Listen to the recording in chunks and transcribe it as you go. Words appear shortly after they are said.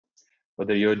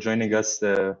Whether you're joining us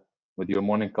with your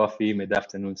morning coffee,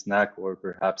 mid-afternoon snack, or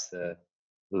perhaps a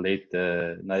late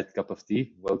night cup of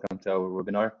tea, welcome to our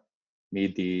webinar.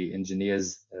 Meet the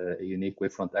engineers, a unique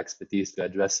Wavefront expertise to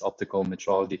address optical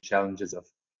metrology challenges of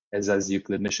ESA's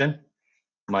Euclid mission.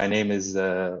 My name is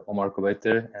Omar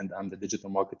Kubaiter, and I'm the digital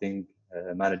marketing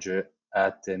manager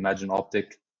at Imagine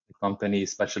Optic, a company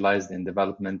specialized in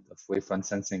development of wavefront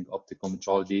sensing optical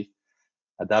metrology,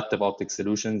 adaptive optic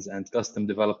solutions, and custom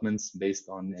developments based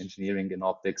on engineering in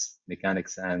optics,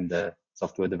 mechanics, and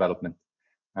software development.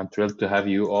 I'm thrilled to have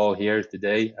you all here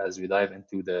today as we dive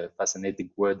into the fascinating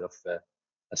world of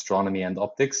astronomy and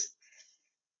optics.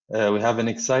 We have an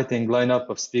exciting lineup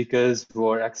of speakers who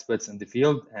are experts in the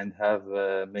field and have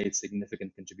made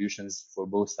significant contributions for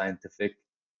both scientific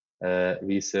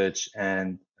research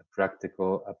and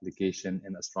practical application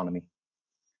in astronomy.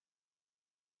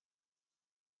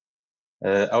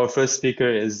 Our first speaker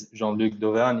is Jean-Luc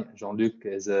Dauvergne. Jean-Luc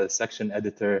is a section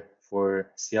editor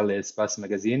for Ciel et Espace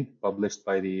magazine, published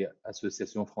by the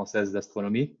Association Française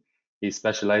d'Astronomie. He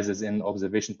specializes in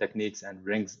observation techniques and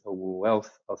brings a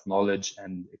wealth of knowledge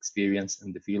and experience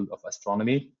in the field of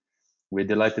astronomy. We're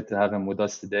delighted to have him with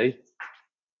us today.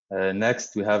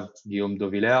 Next, we have Guillaume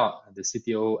Dauvillers, the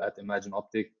CTO at Imagine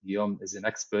Optic. Guillaume is an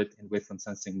expert in wavefront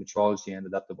sensing metrology and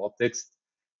adaptive optics.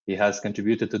 He has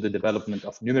contributed to the development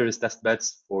of numerous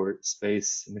testbeds for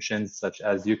space missions such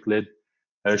as Euclid,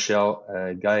 Herschel,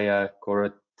 Gaia,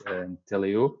 Corot, and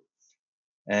Teleo,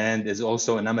 and is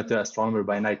also an amateur astronomer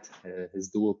by night. His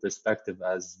dual perspective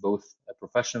as both a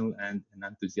professional and an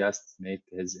enthusiast make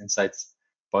his insights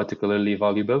particularly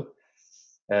valuable.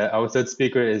 Our third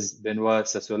speaker is Benoit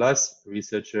Sassolas,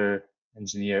 researcher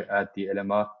engineer at the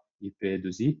LMA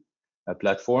IP12I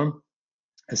platform,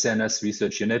 a CNRS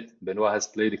research unit. Benoit has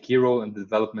played a key role in the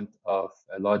development of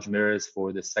large mirrors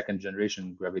for the second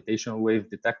generation gravitational wave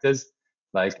detectors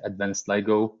like Advanced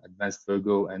LIGO, Advanced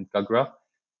Virgo, and CAGRA.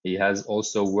 He has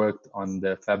also worked on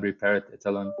the Fabry-Perot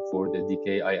Etalon for the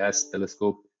DKIS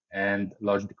telescope and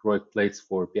large dichroic plates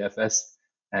for PFS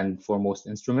and for most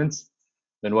instruments.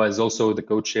 Benoit is also the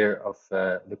co-chair of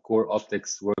the Core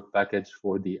Optics work package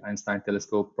for the Einstein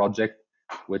Telescope project,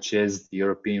 which is the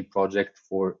European project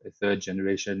for a third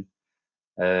generation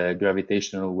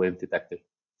gravitational wave detector.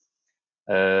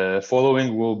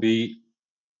 Following will be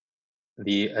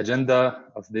the agenda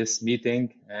of this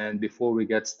meeting. And before we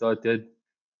get started,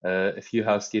 a few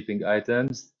housekeeping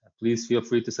items. Please feel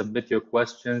free to submit your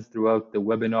questions throughout the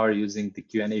webinar using the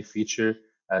Q&A feature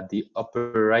at the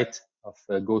upper right of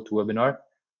GoToWebinar,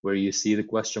 where you see the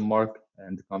question mark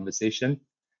and the conversation.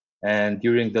 And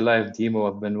during the live demo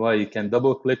of Benoit, you can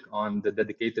double click on the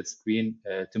dedicated screen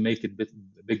to make it a bit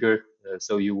bigger,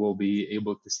 so you will be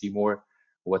able to see more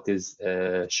what is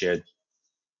shared.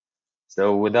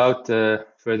 So without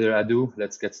further ado,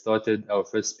 let's get started. Our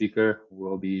first speaker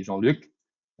will be Jean-Luc.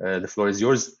 The floor is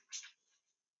yours.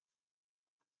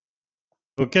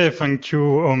 Okay, thank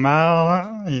you,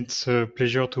 Omar. It's a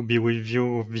pleasure to be with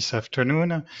you this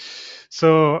afternoon.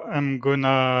 So I'm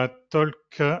gonna talk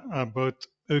about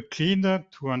Euclid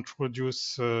to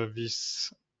introduce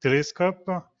this telescope.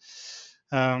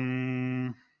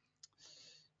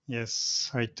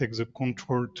 Yes, I take the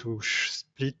control to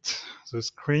split the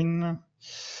screen.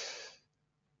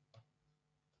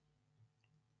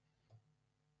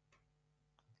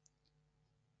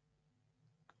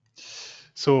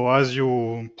 So as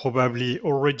you probably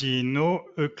already know,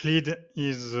 Euclid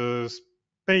is a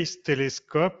space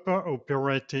telescope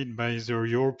operated by the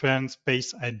European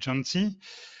Space Agency.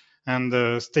 And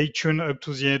stay tuned up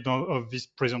to the end of this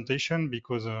presentation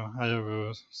because I have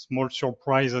a small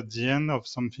surprise at the end of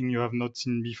something you have not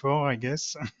seen before, I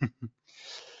guess.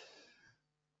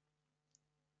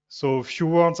 So a few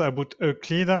words about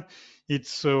Euclid.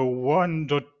 It's a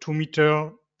 1.2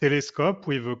 meter telescope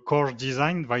with a core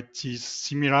design that is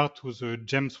similar to the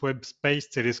James Webb Space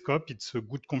Telescope. It's a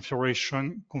good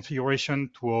configuration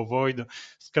to avoid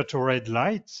scattered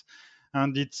light.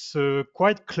 And it's a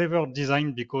quite clever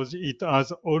design because it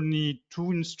has only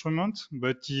two instruments,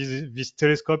 but this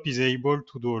telescope is able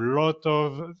to do a lot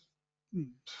of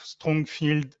strong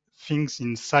field things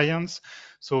in science.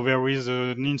 So there is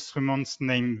an instrument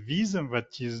named VIS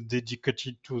that is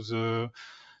dedicated to the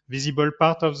visible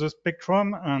part of the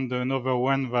spectrum, and another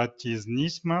one that is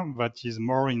NISM, that is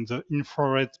more in the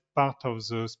infrared part of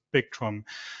the spectrum.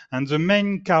 And the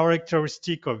main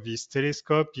characteristic of this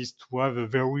telescope is to have a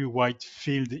very wide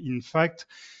field. In fact,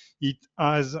 it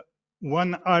has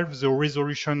 1/2 the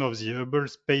resolution of the Hubble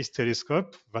Space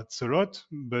Telescope. That's a lot,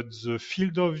 but the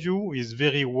field of view is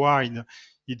very wide.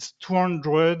 It's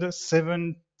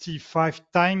 270 25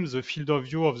 times the field of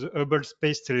view of the Hubble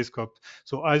Space Telescope.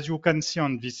 So as you can see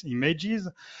on these images,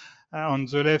 on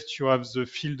the left, you have the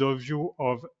field of view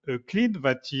of Euclid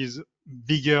that is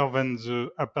bigger than the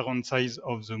apparent size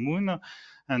of the moon.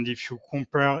 And if you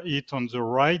compare it on the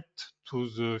right to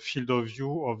the field of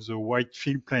view of the Wide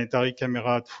Field Planetary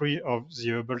Camera 3 of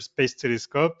the Hubble Space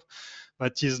Telescope,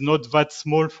 that is not that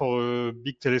small for a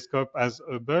big telescope as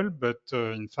Hubble, but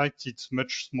in fact, it's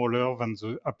much smaller than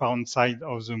the apparent size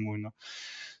of the moon.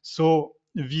 So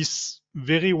this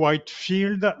very wide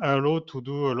field allows to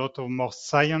do a lot of more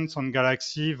science on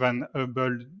galaxy than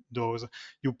Hubble does.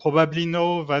 You probably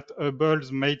know that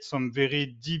Hubble's made some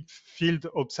very deep field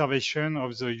observation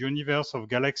of the universe of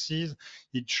galaxies.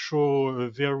 It shows a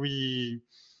very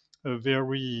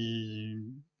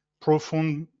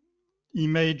profound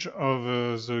image of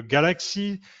the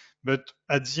galaxy, but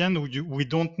at the end we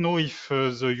don't know if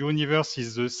the universe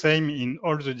is the same in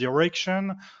all the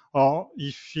direction or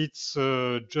if it's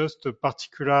just a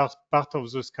particular part of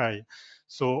the sky.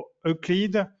 So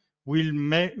Euclid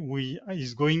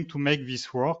is going to make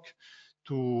this work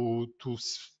to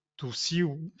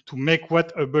make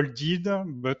what Hubble did,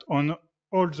 but on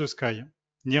all the sky,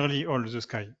 nearly all the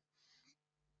sky.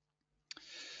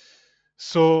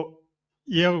 So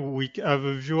here we have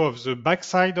a view of the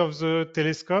backside of the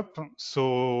telescope.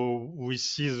 So we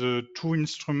see the two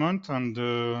instruments and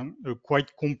a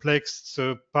quite complex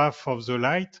path of the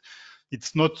light.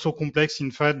 It's not so complex,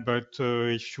 in fact, but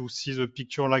if you see the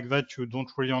picture like that, you don't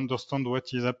really understand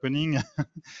what is happening.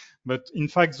 But in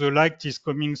fact, the light is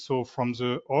coming from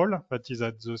the hole that is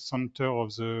at the center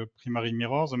of the primary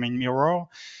mirror, the main mirror.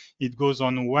 It goes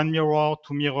on one mirror,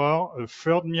 two mirror, a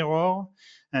third mirror,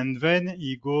 and then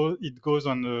it goes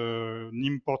on an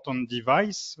important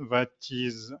device that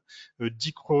is a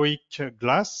dichroic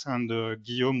glass, and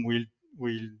Guillaume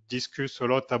will discuss a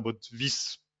lot about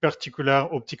this particular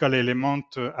optical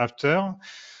element after.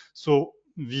 So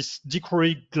this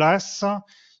dichroic glass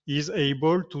is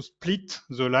able to split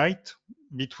the light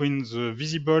between the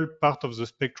visible part of the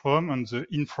spectrum and the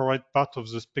infrared part of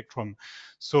the spectrum.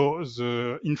 So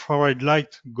the infrared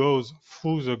light goes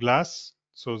through the glass,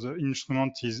 so the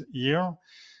instrument is here,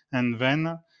 and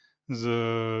then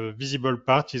the visible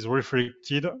part is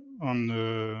reflected on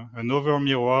another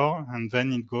mirror, and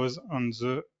then it goes on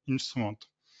the instrument.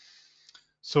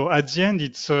 So at the end,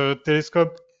 it's a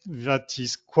telescope that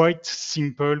is quite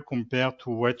simple compared to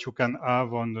what you can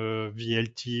have on the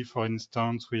VLT, for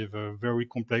instance, with a very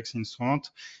complex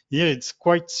instrument. Here, it's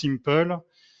quite simple,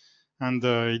 and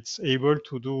it's able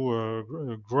to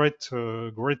do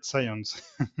great science.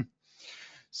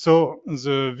 So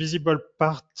the visible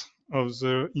part of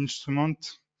the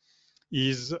instrument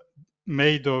is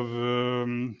made of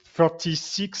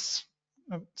 36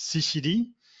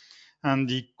 CCD,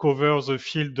 and it covers a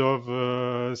field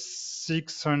of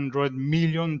 600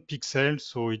 million pixels,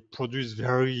 so it produces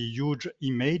very huge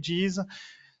images.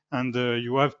 And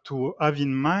you have to have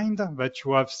in mind that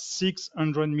you have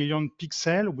 600 million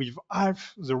pixels with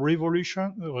half the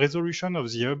resolution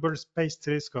of the Hubble Space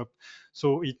Telescope.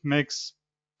 So it makes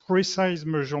precise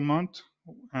measurement,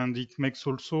 and it makes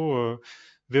also a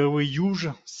very huge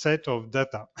set of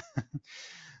data.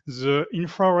 The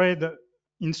infrared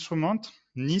instrument,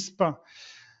 NISP,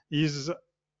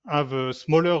 have a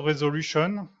smaller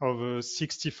resolution of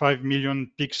 65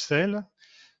 million pixels.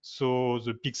 So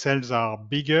the pixels are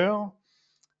bigger,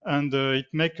 and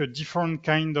it makes a different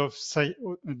kind of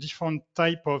different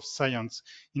type of science.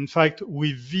 In fact,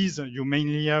 with these, you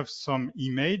mainly have some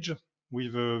image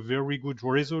with a very good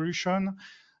resolution,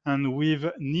 and with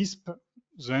NISP,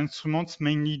 the instruments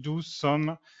mainly do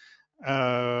some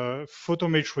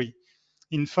photometry.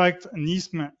 In fact,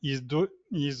 NISP is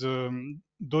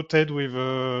dotted with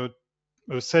a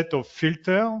set of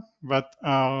filters that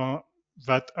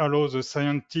allow the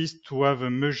scientists to have a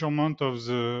measurement of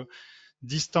the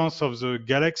distance of the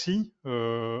galaxy,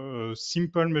 a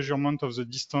simple measurement of the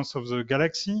distance of the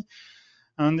galaxy.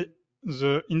 And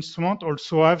the instrument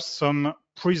also has some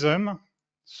prism.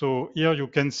 So here you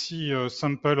can see a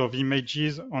sample of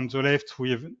images on the left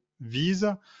with these.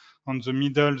 On the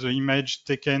middle, the image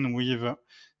taken with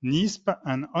NISP.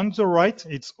 And on the right,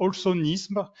 it's also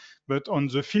NISP, but on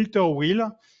the filter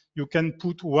wheel, you can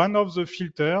put one of the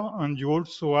filter, and you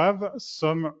also have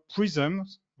some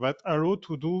prisms that allow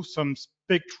to do some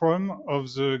spectrum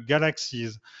of the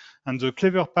galaxies. And the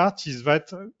clever part is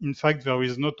that, in fact, there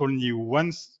is not only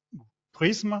one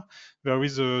prism, there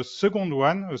is a second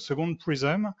one, a second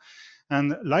prism.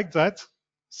 And like that,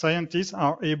 scientists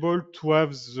are able to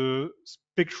have the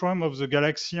spectrum of the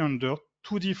galaxy under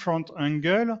two different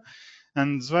angles.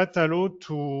 and that allows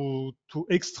to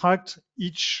extract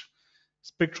each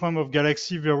spectrum of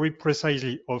galaxy very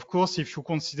precisely. Of course, if you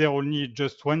consider only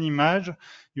just one image,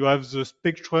 you have the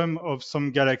spectrum of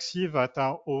some galaxy that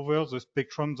are over the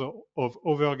spectrums of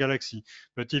other galaxy.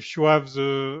 But if you have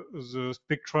the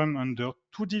spectrum under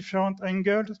two different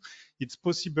angles, it's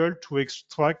possible to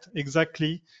extract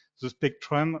exactly the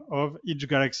spectrum of each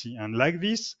galaxy. And like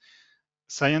this,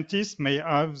 scientists may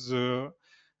have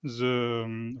the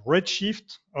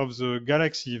redshift of the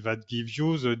galaxy that gives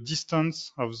you the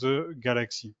distance of the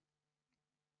galaxy.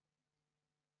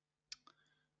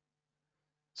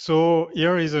 So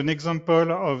here is an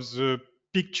example of the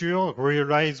picture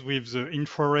realized with the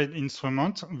infrared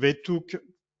instrument. They took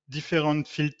different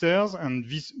filters, and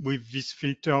with this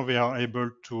filter they are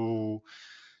able to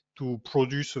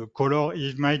produce a color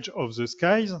image of the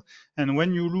skies. And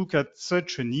when you look at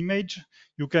such an image,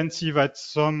 you can see that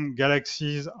some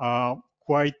galaxies are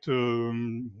quite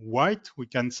white, we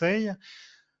can say.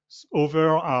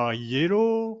 Other are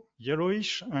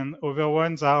yellowish, and other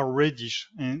ones are reddish.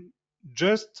 And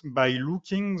just by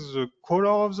looking the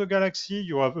color of the galaxy,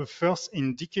 you have a first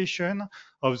indication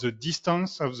of the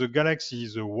distance of the galaxy.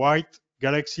 The white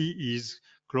galaxy is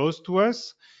close to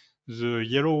us, the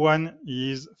yellow one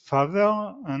is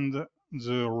farther, and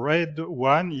the red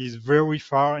one is very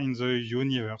far in the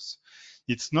universe.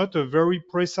 It's not a very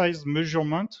precise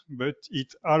measurement, but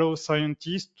it allows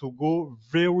scientists to go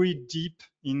very deep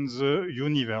in the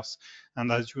universe.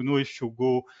 And as you know, if you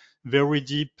go very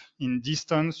deep in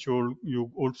distance,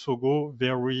 you also go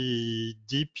very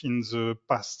deep in the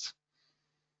past.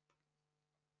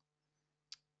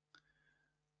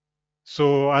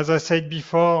 So as I said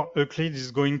before, Euclid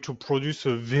is going to produce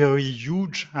a very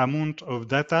huge amount of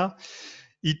data.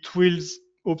 It will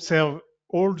observe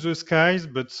all the skies,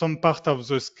 but some part of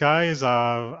the skies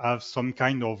have some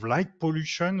kind of light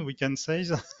pollution, we can say.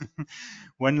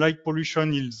 When light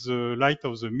pollution is the light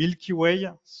of the Milky Way,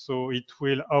 so it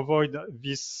will avoid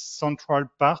this central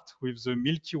part with the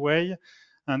Milky Way.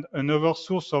 And another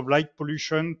source of light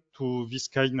pollution to this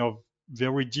kind of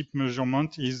very deep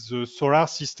measurement is the solar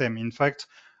system. In fact,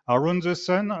 around the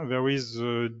sun, there is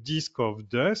a disk of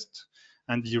dust,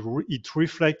 and it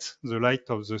reflects the light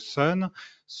of the sun.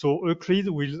 So Euclid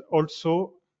will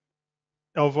also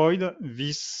avoid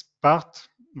this part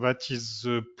that is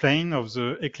the plane of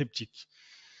the ecliptic.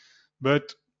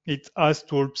 But it has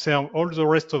to observe all the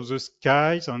rest of the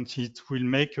skies, and it will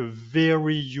make a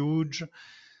very huge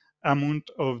amount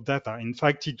of data. In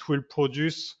fact, it will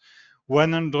produce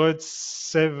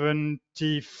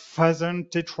 170,000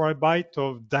 tetrabytes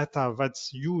of data. That's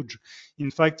huge.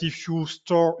 In fact, if you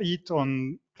store it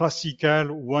on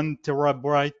classical 1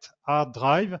 terabyte hard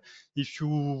drive, if you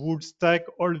would stack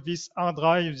all these hard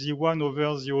drives, the one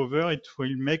over the other, it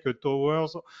will make a tower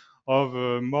of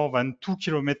more than 2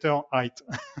 kilometer height.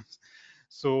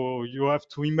 So you have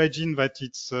to imagine that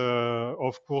it's,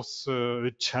 of course,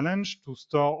 a challenge to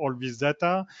store all this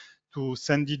data, to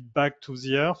send it back to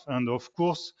the Earth. And of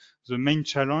course, the main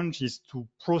challenge is to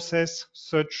process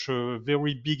such a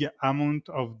very big amount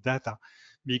of data,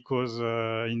 because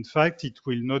in fact, it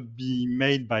will not be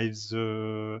made by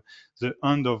the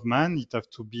hand of man. It have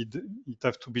to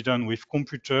be done with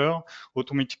computer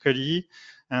automatically.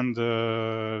 And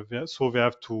so they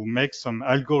have to make some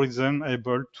algorithm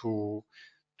able to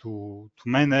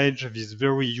manage this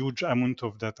very huge amount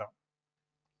of data.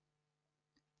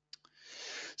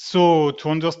 So to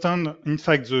understand, in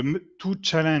fact,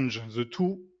 the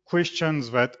two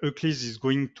questions that Euclid is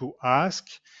going to ask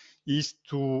is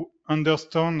to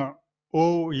understand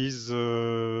how is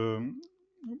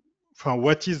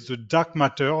what is the dark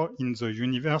matter in the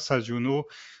universe. As you know,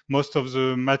 most of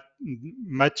the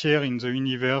matter in the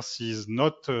universe is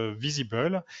not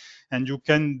visible, and you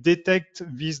can detect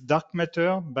this dark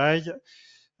matter by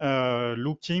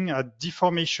looking at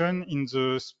deformation in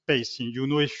the space. You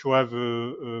know, if you have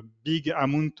a big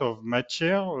amount of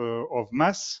matter, of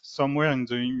mass somewhere in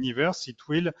the universe, it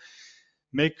will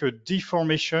make a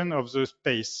deformation of the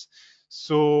space.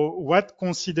 So what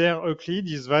consider Euclid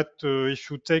is that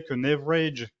if you take an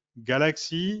average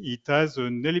galaxy, it has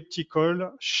an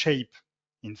elliptical shape.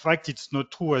 In fact, it's not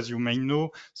true, as you may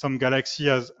know. Some galaxy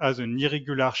has an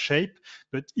irregular shape,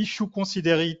 but if you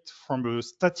consider it from a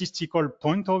statistical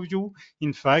point of view,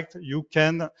 in fact, you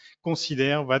can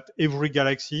consider that every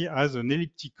galaxy has an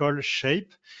elliptical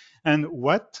shape. And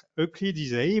what Euclid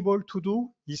is able to do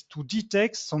is to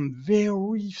detect some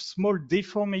very small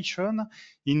deformation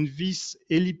in this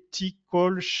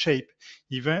elliptical shape.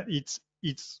 Even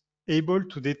it's able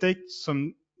to detect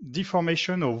some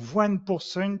deformation of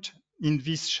 1% in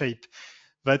this shape.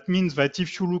 That means that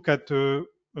if you look at a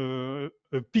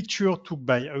a picture took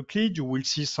by Euclid, you will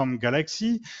see some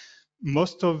galaxy.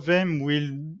 Most of them will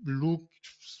look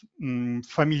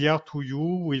familiar to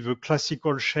you with a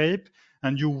classical shape,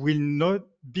 and you will not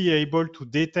be able to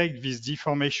detect this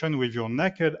deformation with your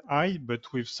naked eye,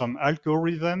 but with some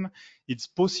algorithm, it's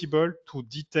possible to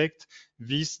detect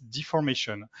this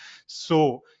deformation.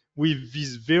 So with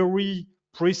this very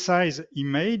precise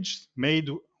image made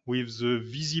with the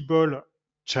visible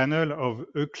channel of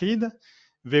Euclid,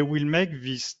 they will make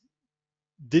this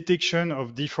detection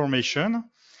of deformation.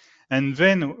 And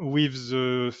then with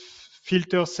the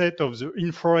filter set of the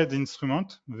infrared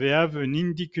instrument, they have an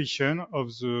indication of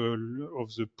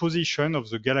the position of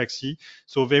the galaxy.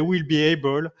 So they will be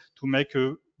able to make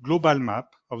a global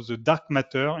map of the dark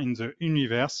matter in the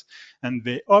universe. And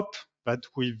they hope that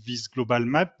with this global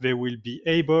map, they will be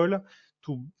able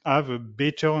to have a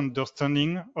better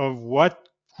understanding of what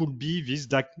could be this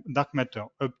dark matter.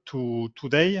 Up to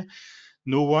today,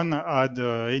 no one had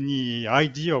any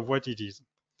idea of what it is.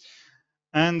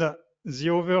 And the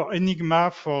other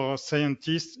enigma for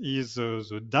scientists is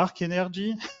the dark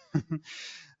energy.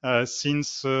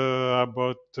 Since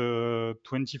about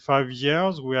 25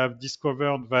 years, we have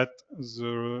discovered that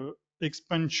the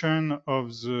expansion of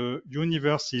the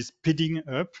universe is speeding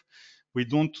up. We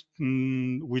don't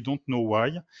know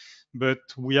why, but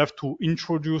we have to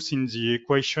introduce in the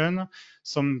equation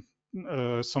something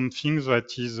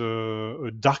that is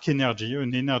a dark energy,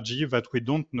 an energy that we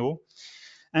don't know.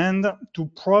 And to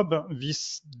probe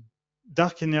this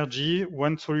dark energy,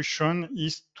 one solution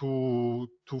is to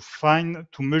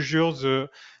measure the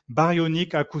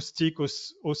baryonic acoustic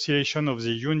oscillation of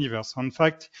the universe. In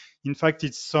fact,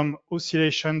 it's some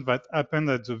oscillation that happened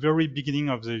at the very beginning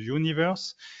of the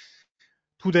universe.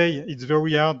 Today, it's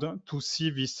very hard to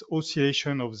see this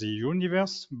oscillation of the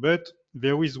universe, but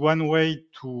there is one way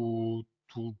to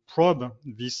probe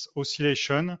this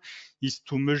oscillation is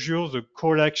to measure the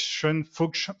correlation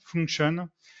function.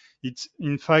 It's,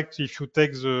 in fact, if you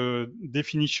take the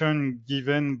definition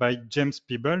given by James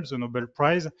Peebles, the Nobel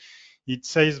Prize, it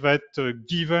says that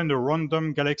given a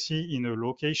random galaxy in a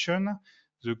location,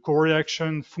 the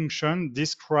correlation function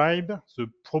describes the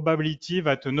probability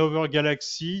that another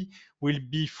galaxy will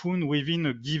be found within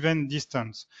a given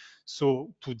distance.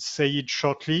 So to say it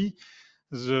shortly,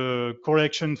 the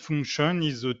correlation function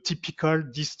is a typical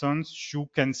distance you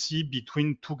can see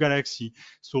between two galaxies.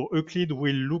 So Euclid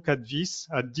will look at this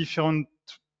at different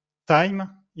time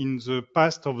in the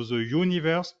past of the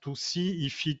universe to see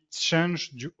if it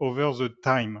changed over the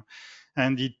time.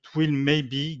 And it will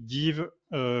maybe give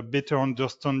a better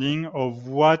understanding of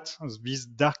what this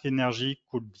dark energy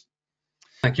could be.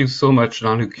 Thank you so much,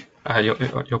 Jean-Luc.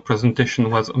 Your presentation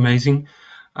was amazing.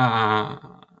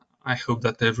 I hope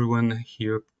that everyone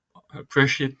here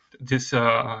appreciate this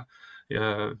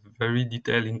very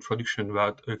detailed introduction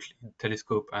about Euclid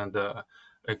telescope and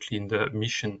Euclid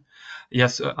mission.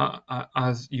 Yes,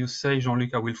 as you say,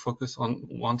 Jean-Luc, I will focus on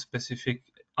one specific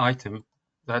item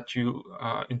that you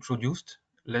introduced.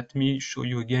 Let me show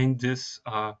you again this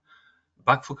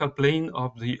backfocal plane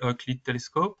of the Euclid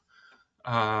telescope.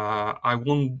 I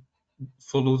won't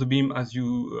follow the beam as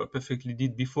you perfectly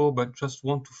did before, but just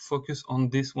want to focus on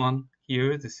this one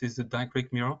here. This is the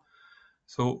dichroic mirror.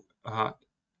 So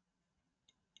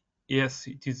yes,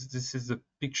 it is. This is a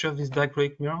picture of this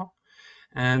dichroic mirror,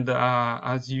 and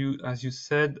as you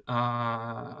said,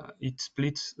 it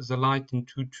splits the light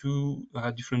into two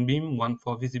different beams: one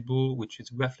for visible, which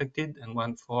is reflected, and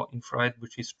one for infrared,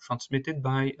 which is transmitted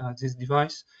by this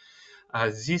device.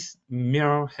 This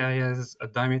mirror has a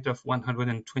diameter of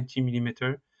 120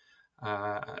 millimeter.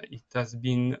 It has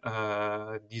been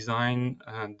designed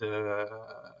and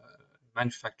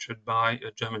manufactured by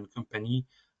a German company,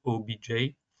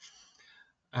 OBJ.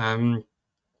 And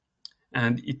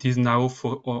it is now,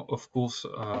 of course,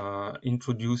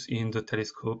 introduced in the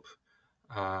telescope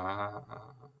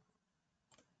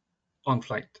on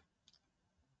flight.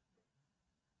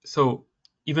 So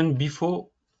even before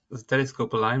the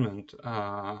telescope alignment,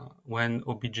 when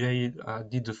OBJ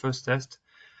did the first test,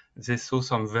 they saw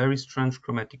some very strange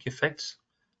chromatic effects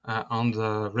on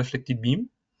the reflected beam.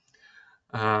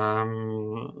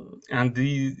 And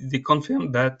they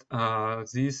confirmed that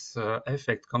this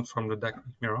effect comes from the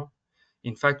dichroic mirror.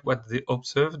 In fact, what they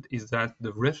observed is that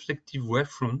the reflective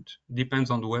wavefront depends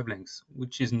on the wavelengths,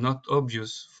 which is not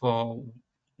obvious for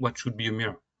what should be a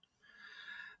mirror.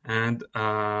 And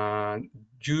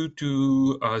due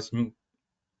to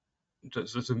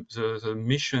the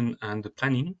mission and the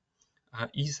planning,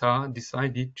 ESA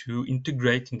decided to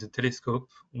integrate in the telescope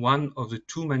one of the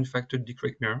two manufactured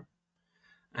dichroic mirrors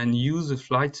and use a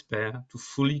flight spare to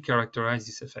fully characterize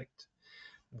this effect.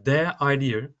 their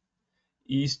idea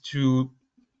is to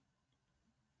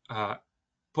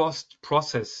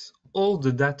post-process all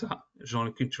the data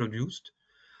Jean-Luc introduced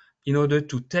in order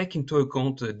to take into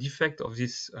account the defect of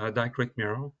this dichroic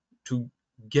mirror to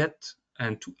get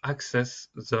and to access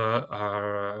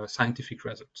the scientific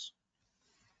results.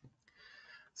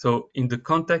 So in the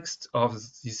context of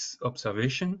this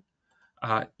observation,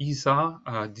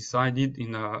 ESA decided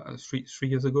in three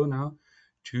years ago now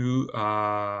to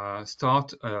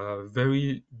start a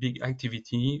very big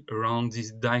activity around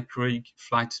this dichroic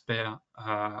flight spare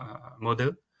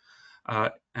model.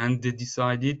 And they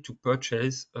decided to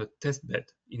purchase a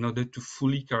testbed in order to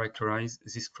fully characterize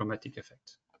this chromatic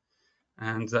effect.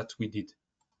 And that we did.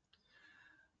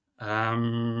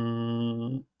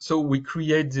 So we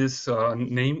create this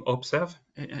name OBSERVE.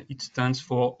 It stands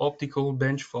for Optical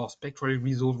Bench for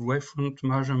Spectrally-Resolved Wavefront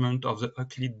Measurement of the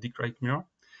Euclid dichroic mirror.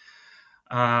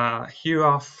 Here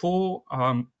are four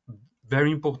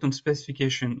very important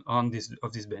specifications of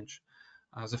this bench.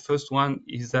 The first one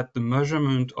is that the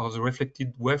measurement of the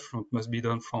reflected wavefront must be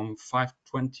done from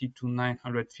 520 to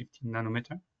 950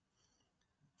 nanometer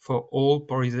for all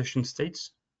polarization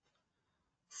states,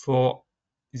 for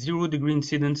 0 degree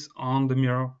incidence on the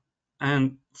mirror,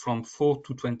 and from 4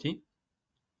 to 20,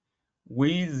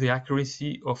 with the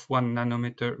accuracy of 1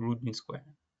 nanometer root mean square.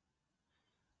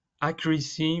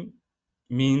 Accuracy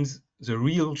means the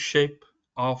real shape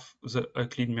of the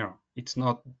Euclid mirror. It's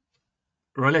not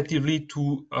relatively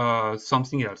to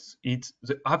something else. It's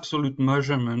the absolute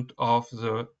measurement of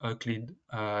the Euclid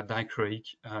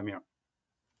dichroic mirror.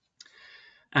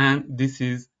 And this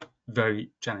is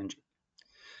very challenging.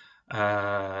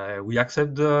 We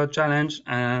accept the challenge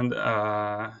and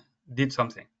did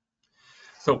something.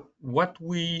 So what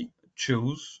we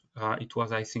chose, it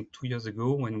was I think 2 years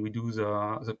ago when we do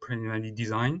the preliminary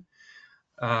design.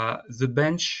 The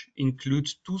bench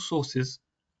includes two sources.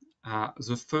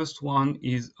 The first one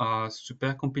is a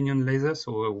super companion laser,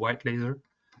 so a white laser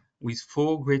with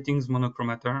 4 gratings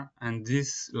monochromator, and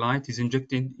this light is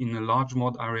injected in a large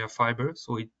mode area fiber.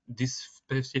 So this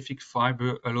specific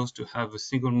fiber allows to have a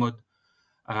single mode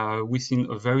within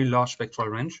a very large spectral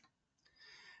range.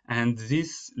 And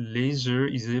this laser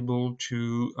is able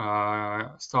to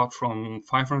start from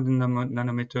 500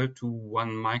 nanometer to 1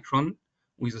 micron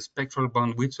with a spectral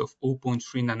bandwidth of 0.3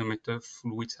 nanometer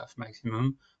full width half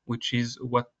maximum, which is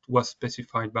what was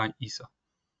specified by ESA.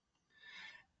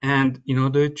 And in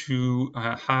order to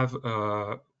have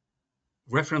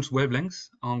reference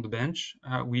wavelengths on the bench,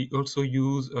 we also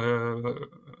use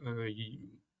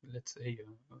let's say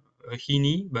a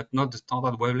HINI, but not the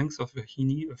standard wavelengths of a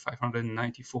HINI, a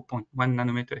 594.1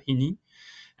 nanometer HINI,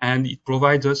 and it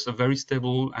provides us a very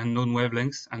stable and known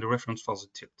wavelengths and a reference for the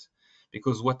tilt.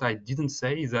 Because what I didn't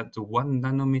say is that the 1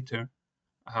 nanometer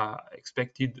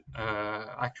expected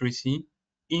accuracy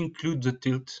includes the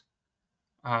tilt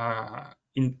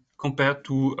compared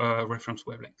to reference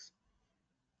wavelengths.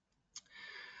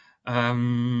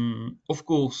 Of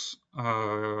course,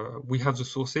 we have the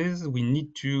sources. We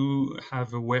need to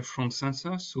have a wavefront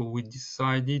sensor, so we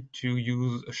decided to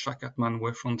use a Shackatman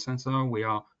wavefront sensor. We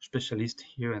are specialists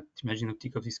here at Imagine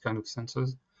Optic of this kind of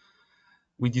sensors.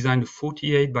 We designed a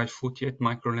 48 by 48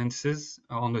 micro lenses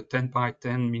on a 10 by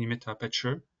 10 millimeter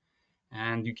aperture.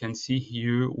 And you can see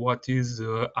here what is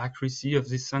the accuracy of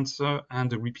this sensor and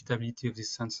the repeatability of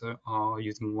this sensor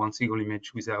using one single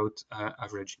image without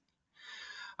averaging.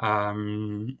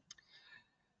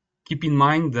 Keep in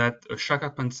mind that a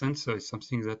Shackatman sensor is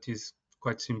something that is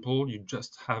quite simple. You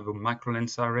just have a micro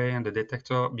lens array and a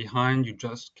detector behind. You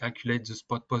just calculate the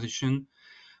spot position.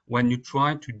 When you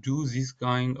try to do this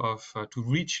kind of, to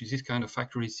reach this kind of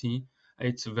accuracy,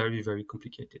 it's very, very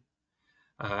complicated.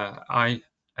 I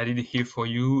added here for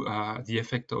you the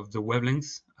effect of the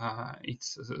wavelengths.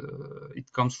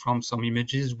 It comes from some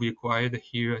images we acquired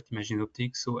here at Imagine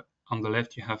Optic. So on the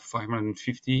left you have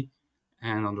 550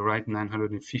 and on the right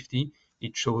 950.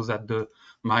 It shows that the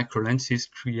micro lenses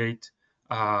create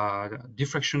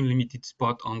diffraction limited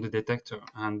spot on the detector,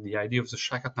 and the idea of the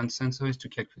Shackatman sensor is to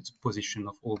calculate the position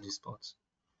of all these spots.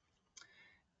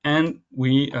 And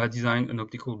we designed an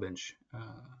optical bench.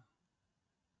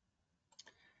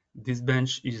 This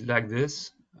bench is like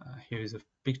this. Here is a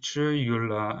picture.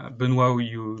 Benoit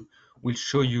will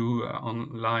show you on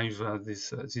live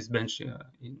this bench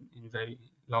in very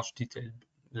large detail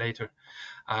later.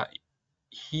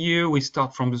 Here we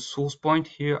start from the source point.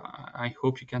 Here I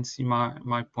hope you can see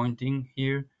my pointing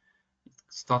here.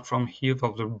 Start from here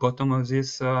from the bottom of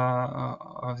this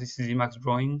Emacs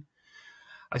drawing.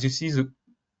 As you see,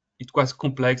 it was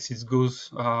complex. It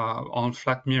goes on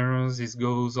flat mirrors. It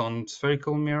goes on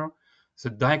spherical mirror. The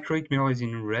dichroic mirror is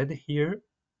in red here,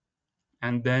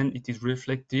 and then it is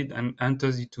reflected and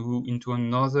enters into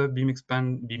another beam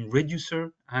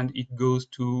reducer, and it goes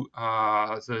to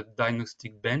the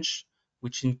diagnostic bench,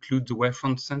 which includes the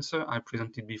Wavefront sensor I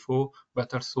presented before,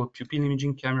 but also a pupil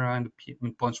imaging camera and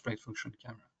a point spread function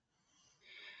camera.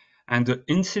 And the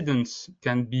incidence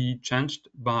can be changed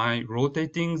by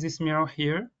rotating this mirror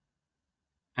here,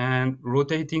 and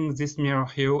rotating this mirror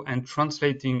here and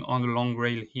translating on the long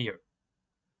rail here.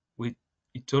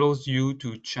 It allows you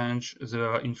to change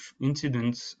the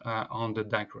incidence on the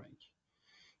dichroic.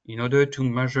 In order to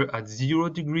measure at 0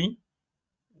 degree,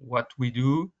 what we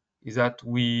do is that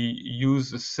we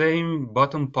use the same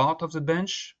bottom part of the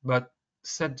bench, but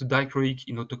set the dichroic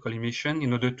in autocollimation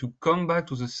in order to come back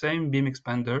to the same beam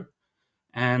expander,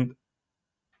 and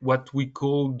what we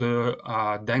call the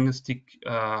diagnostic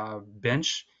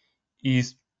bench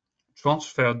is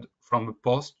transferred from a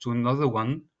post to another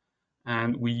one,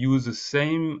 and we use the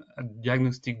same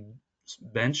diagnostic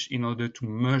bench in order to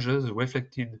measure the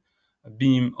reflected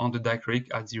beam on the dichroic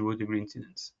at 0 degree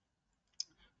incidence.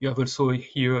 You have also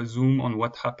here a zoom on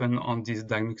what happened on this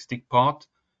diagnostic part.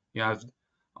 You have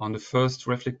on the first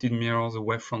reflected mirror the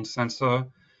Wavefront sensor,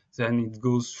 then it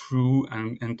goes through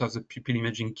and enters the pupil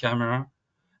imaging camera,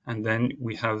 and then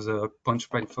we have the point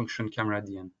spread function camera at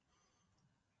the end.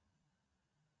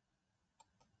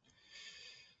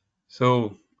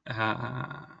 So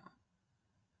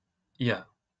yeah,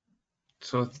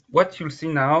 so what you'll see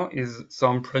now is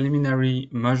some preliminary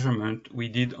measurement we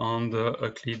did on the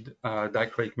Euclid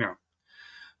dichroic mirror.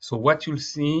 So what you'll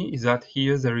see is that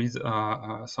here there is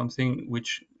something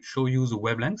which shows you the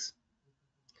wavelengths.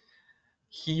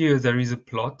 Here there is a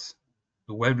plot.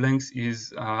 The wavelength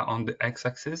is on the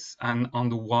x-axis, and on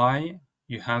the y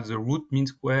you have the root mean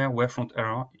square wavefront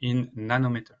error in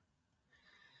nanometer.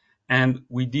 And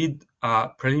we did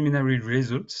preliminary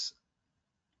results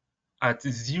at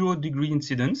 0 degree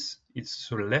incidence. It's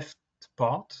the left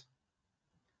part.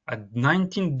 At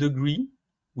 19 degree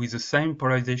with the same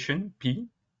polarization P,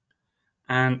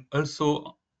 and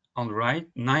also on the right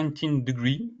 19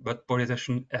 degree but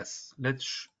polarization S.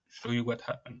 Let's show you what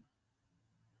happened.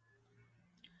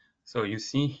 So you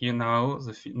see here now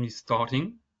the film is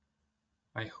starting.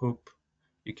 I hope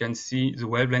you can see the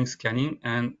wavelength scanning,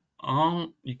 and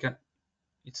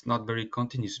it's not very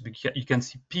continuous, but you can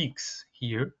see peaks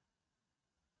here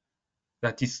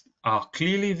that are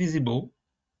clearly visible,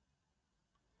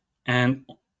 and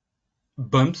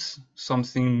bumps,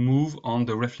 something move on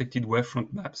the reflected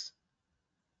wavefront maps.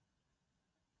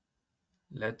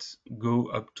 Let's go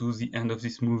up to the end of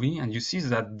this movie, and you see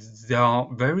that there are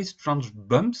very strange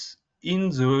bumps in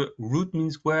the root mean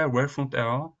square wavefront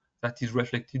error that is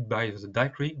reflected by the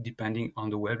dichroic depending on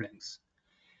the wavelengths.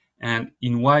 And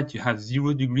in white you have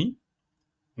 0 degree,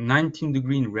 19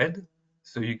 degree in red,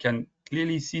 so you can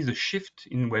clearly see the shift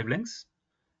in wavelengths,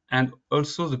 and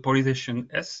also the polarization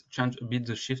S change a bit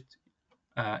the shift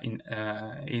in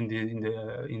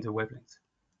the wavelength.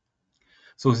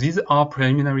 So these are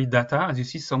preliminary data. As you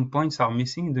see, some points are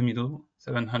missing in the middle,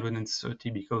 730,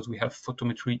 because we have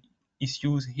photometry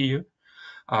issues here.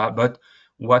 But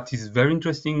what is very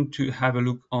interesting to have a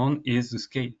look on is the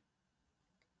scale.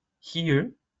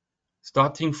 Here,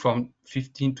 starting from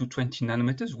 15 to 20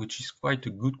 nanometers, which is quite a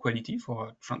good quality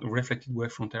for a reflected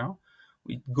wavefront error,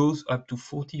 it goes up to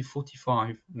 40,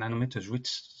 45 nanometers, which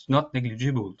is not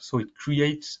negligible. So it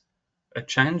creates a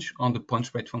change on the point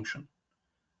spread function,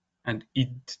 and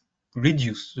it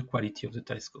reduces the quality of the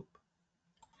telescope.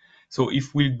 So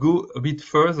if we go a bit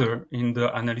further in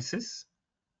the analysis,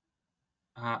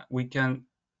 we can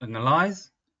analyze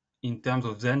in terms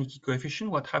of Zernike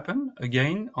coefficient what happened.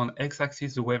 Again, on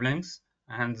x-axis the wavelengths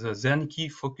and the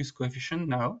Zernike focus coefficient.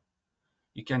 Now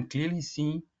you can clearly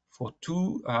see for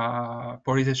two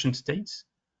polarization states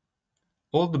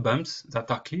all the bumps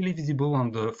that are clearly visible on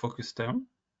the focus term.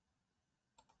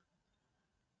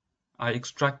 I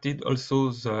extracted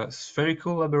also the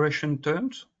spherical aberration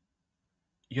terms.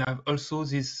 You have also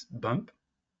this bump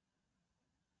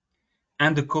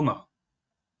and the coma.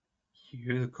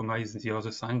 Here the coma is the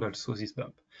other sign, but also this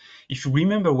bump. If you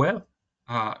remember well,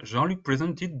 Jean-Luc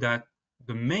presented that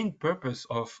the main purpose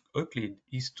of Euclid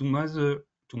is to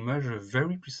measure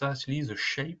very precisely the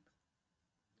shape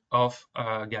of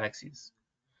galaxies.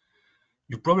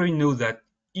 You probably know that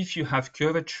if you have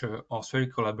curvature or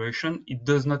spherical aberration, it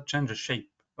does not change the shape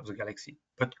of the galaxy,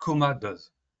 but coma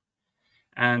does.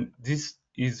 And this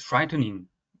is frightening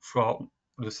from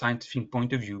the scientific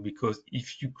point of view, because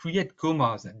if you create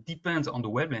comas that depends on the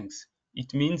wavelengths,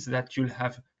 it means that you'll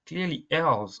have clearly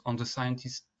errors on the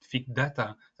scientific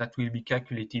data that will be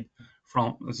calculated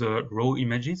from the raw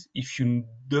images if you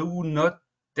do not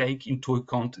take into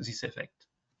account this effect.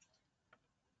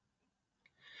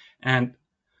 And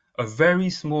a very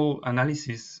small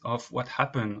analysis of what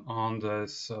happened on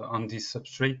this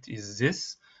substrate is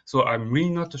this. So I'm really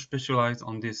not a specialized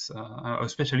on this, a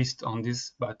specialist on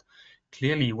this, but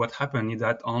clearly what happened is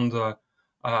that on the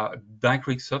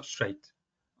dichroic substrate,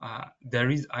 there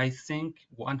is, I think,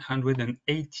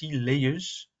 180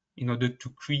 layers in order to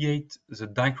create the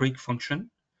dichroic function.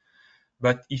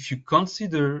 But if you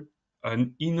consider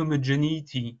an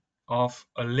inhomogeneity of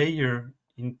a layer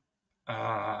in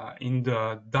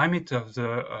the diameter of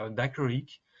the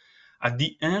dichroic, at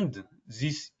the end,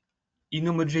 this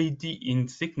inhomogeneity in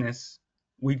thickness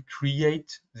will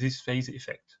create this phase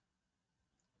effect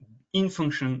in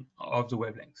function of the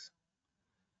wavelength.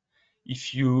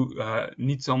 If you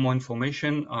need some more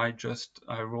information, I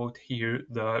wrote here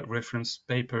the reference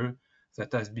paper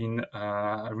that has been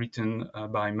written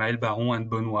by Maël Baron and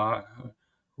Benoît,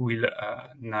 who will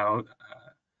now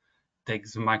take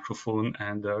the microphone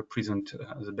and present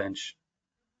the bench.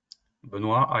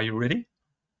 Benoît, are you ready?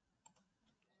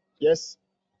 Yes.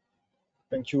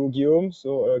 Thank you, Guillaume.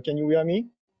 So can you hear me?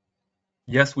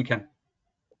 Yes, we can.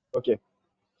 Okay.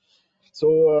 So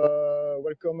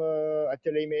welcome at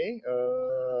LMA.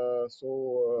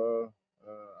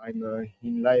 I'm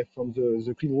in live from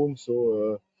the clean room.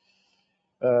 So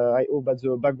I hope that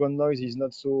the background noise is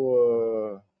not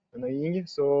so annoying.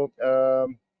 So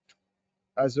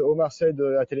as Omar said,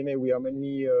 at LMA we are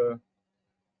mainly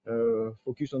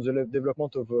focused on the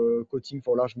development of coating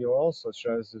for large mirrors, such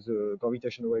as the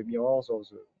gravitational wave mirrors or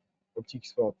the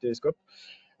optics for telescope.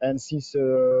 And since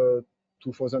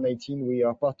 2018, we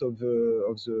are part of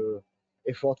the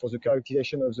effort for the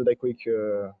characterization of the dichroic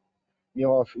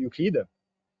mirror of Euclid.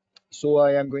 So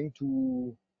I am going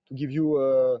to give you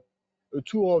a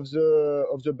tour of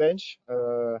the bench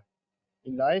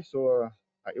in live. So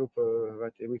I hope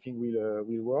that everything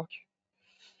will work.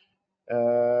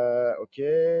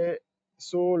 Okay.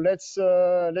 So let's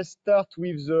start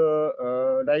with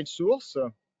the light source.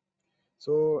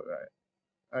 So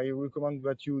I recommend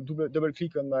that you double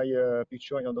click on my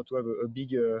picture in order to have a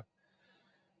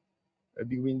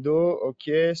big window.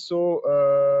 Okay, so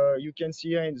you can see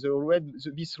here in the red,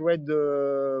 this red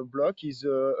block is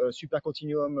a super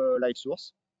continuum light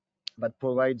source that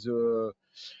provides the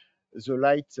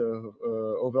light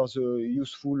over the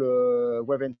useful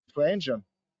wavelength range.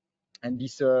 And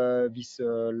this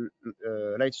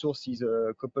light source is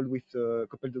coupled with a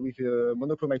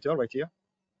monochromator right here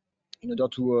in order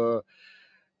to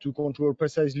control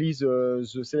precisely the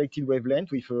selected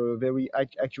wavelength with very high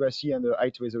accuracy and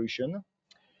high resolution.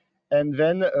 And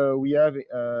then we have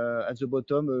at the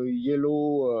bottom a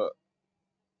yellow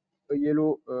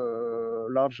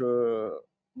large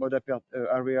mode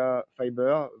area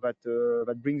fiber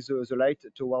that brings the light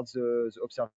towards the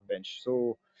observed bench.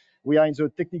 So we are in the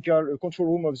technical control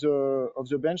room of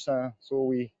the bench. So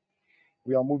we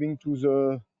are moving to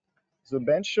the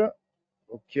bench.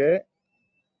 Okay.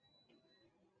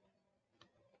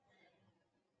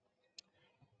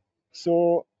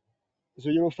 So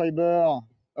the yellow fiber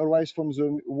arrives from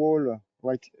the wall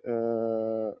right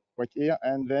here,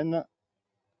 and then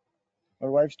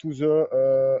arrives to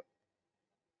the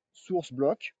source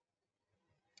block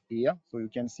here. So you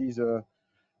can see the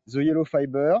yellow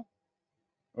fiber.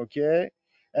 Okay,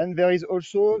 and there is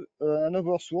also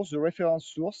another source, the reference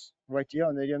source right here,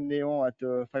 an helium neon at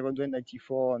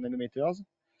 594 nanometers,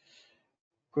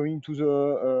 going to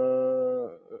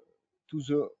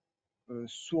the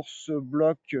source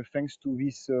block thanks to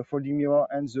this folding mirror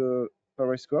and the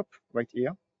periscope right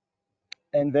here.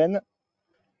 And then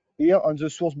here on the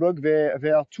source block,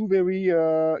 there are two very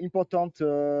important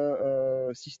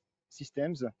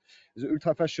systems, the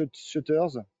ultra-fast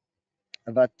shutters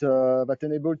that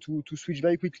enable to switch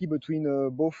very quickly between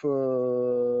both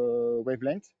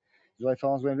wavelengths, the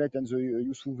reference wavelength and the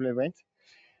useful wavelength.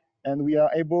 And we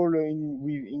are able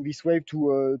in this wave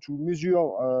to measure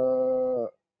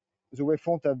the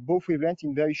wavefront at both wavelengths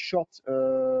in very short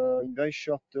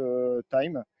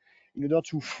time, in order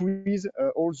to freeze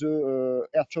all the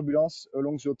air turbulence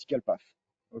along the optical path.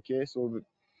 Okay, so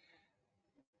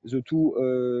the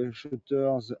two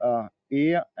shutters are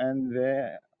here, and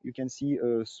there you can see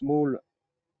a small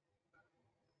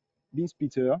beam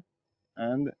splitter,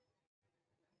 and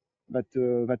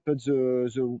that puts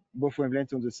the both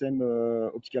wavelengths on the same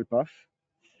optical path.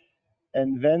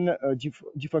 And then a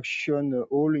diffraction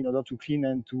hole in order to clean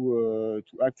and to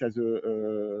act as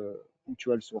a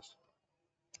punctual source.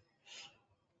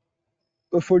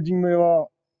 A folding mirror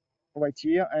right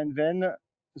here, and then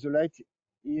the light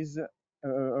is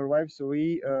arrive,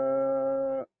 sorry,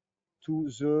 to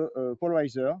the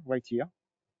polarizer right here.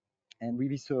 And with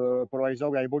this polarizer,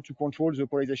 we are able to control the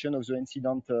polarization of the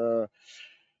incident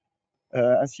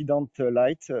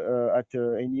light at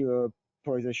any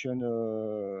polarization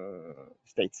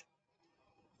state.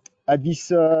 At this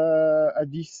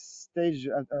stage,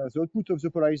 the output of the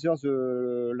polarizer,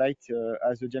 the light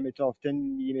has a diameter of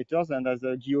 10 millimeters, and as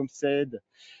Guillaume said,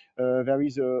 there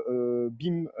is a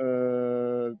beam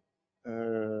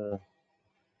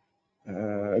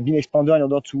expander in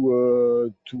order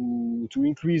to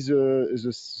increase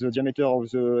the diameter of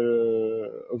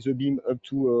the beam up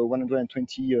to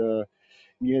 120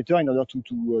 millimeter in order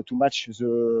to match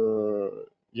the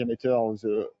diameter of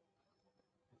the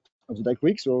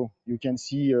dichroic. So you can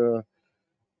see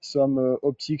some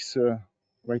optics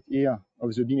right here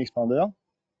of the beam expander.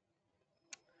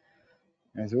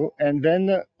 And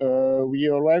then we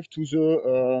arrive to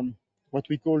the what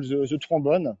we call the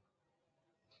trombone.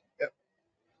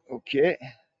 Okay.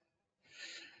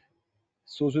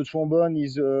 So the trombone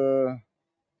is a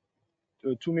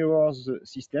two mirrors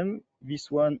system,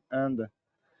 this one and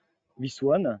this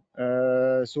one.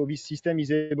 So this system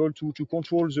is able to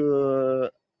control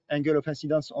the angle of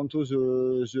incidence onto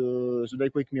the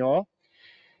dichroic mirror,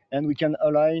 and we can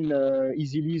align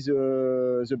easily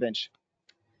the bench.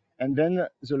 And then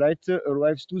the light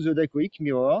arrives to the dichroic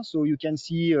mirror, so you can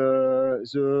see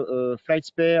the flight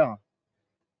spare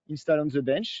installed on the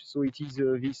bench. So it is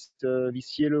this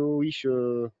yellowish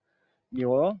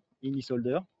mirror in this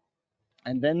holder.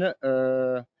 And then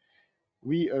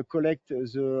we collect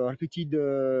the repeated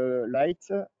light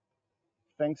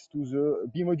thanks to the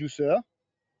beam reducer.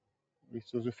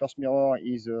 So the first mirror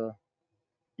is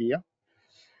here.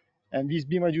 And this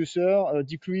beam reducer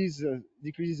decreases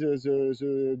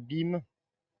the beam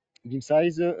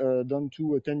size down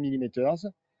to 10 millimeters.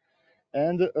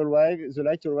 And the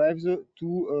light arrives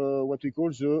to what we call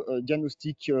the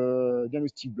diagnostic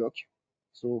block.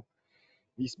 So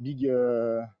this big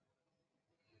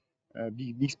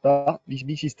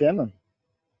system.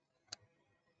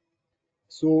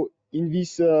 So in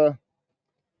this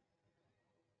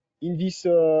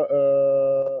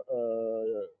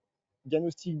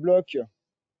diagnostic block,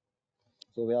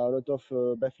 so there are a lot of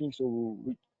baffling, so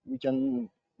we can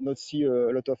not see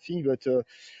a lot of things, but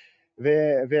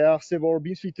there are several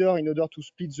beam splitters in order to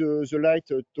split the light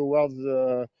towards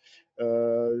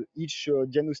each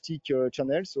diagnostic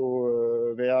channel.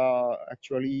 So there are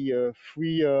actually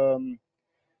three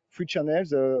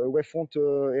channels: a Wavefront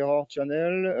error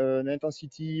channel, an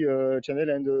intensity channel,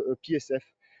 and a PSF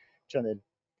channel.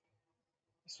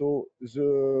 So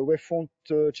the Wavefront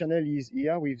channel is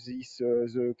here with this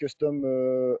the custom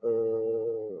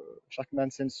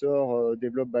Sharkman sensor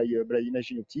developed by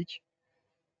Imagine Optic.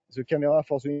 The camera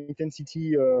for the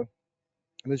intensity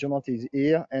measurement is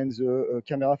here, and the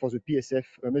camera for the PSF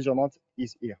measurement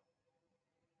is here.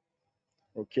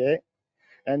 Okay,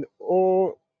 and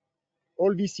all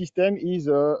this system is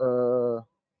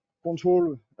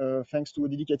controlled thanks to a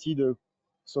dedicated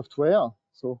software.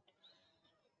 So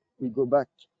we go back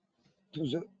to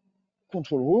the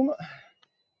control room.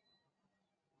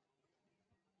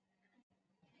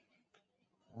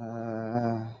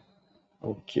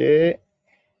 Okay.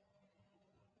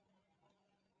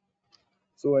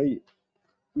 So I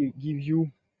will give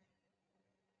you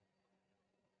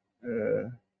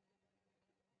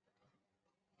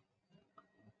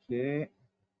okay.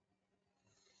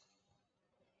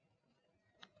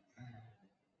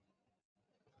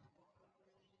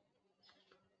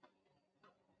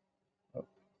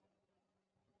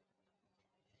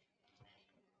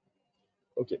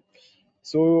 Okay.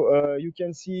 So you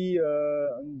can see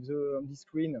on the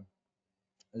screen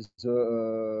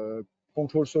the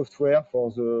control software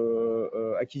for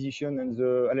the acquisition and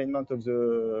the alignment of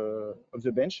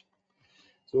the bench.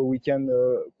 So we can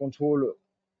control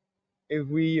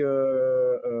every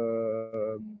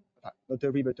not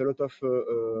every, but a lot of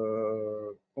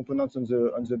components on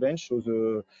the bench. So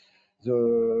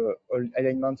the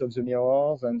alignment of the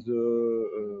mirrors and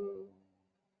the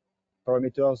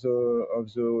parameters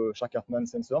of the Sharkman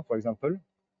sensor, for example.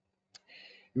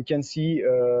 You can see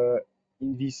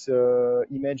in this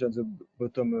image at the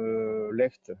bottom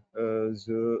left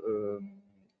the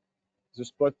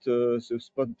spot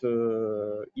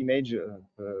image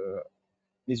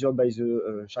measured by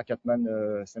the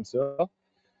Sharkman sensor.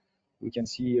 We can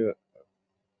see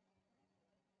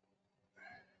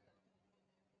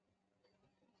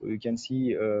so you can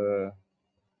see the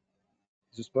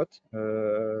spot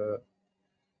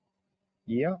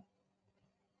here.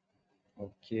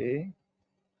 Okay.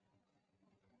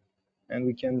 and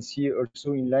we can see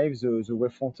also in live the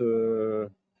Wavefront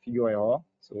figure error.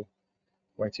 So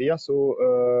right here.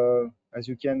 So as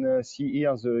you can see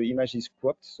here, the image is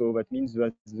cropped. So that means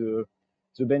that the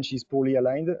bench is poorly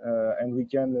aligned, and we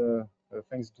can,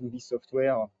 thanks to this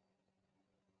software,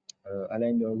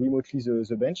 align remotely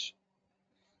the bench.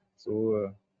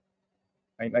 So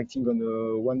I'm acting on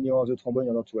one mirror of the trombone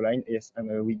in order to align. Yes,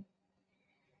 and we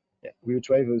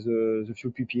retrieve the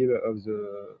few pupil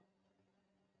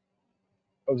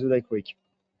of the dichroic.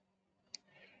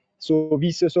 So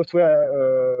this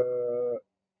software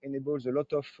enables a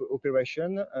lot of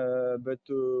operation, but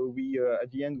we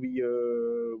at the end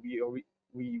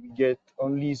we get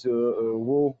only the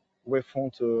raw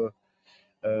wavefront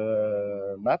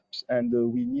maps, and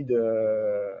we need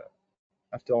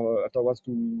afterwards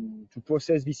to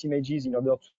process these images in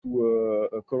order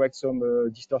to correct some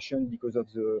distortion because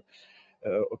of the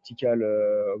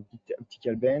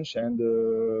optical bench, and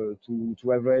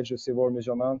to average several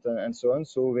measurements and so on.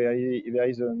 So there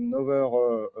is another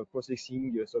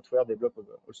processing software developed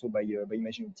also by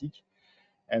Imagine Optic,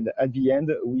 and at the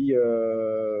end we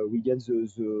get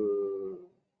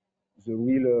the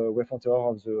real wavefront error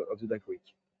of the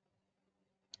dichroic,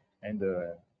 and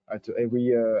at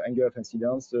every angle of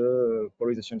incidence,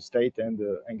 polarization state, and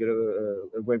angular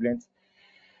wavelength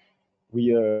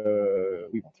we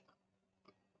want.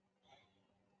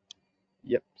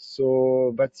 Yep,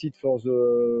 so that's it for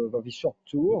this short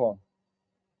tour.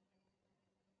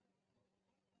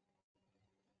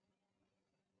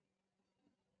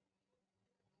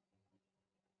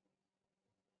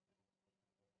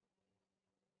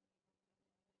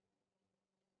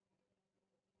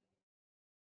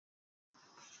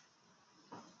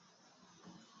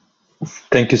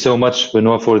 Thank you so much,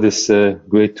 Benoit, for this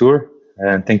great tour.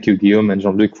 And thank you, Guillaume and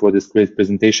Jean-Luc, for this great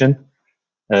presentation.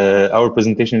 Our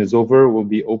presentation is over. We'll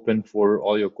be open for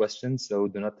all your questions, so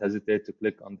do not hesitate to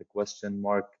click on the question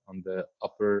mark on the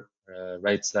upper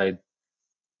right side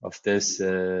of this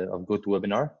of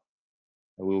GoToWebinar.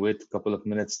 We'll wait a couple of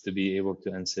minutes to be able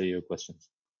to answer your questions.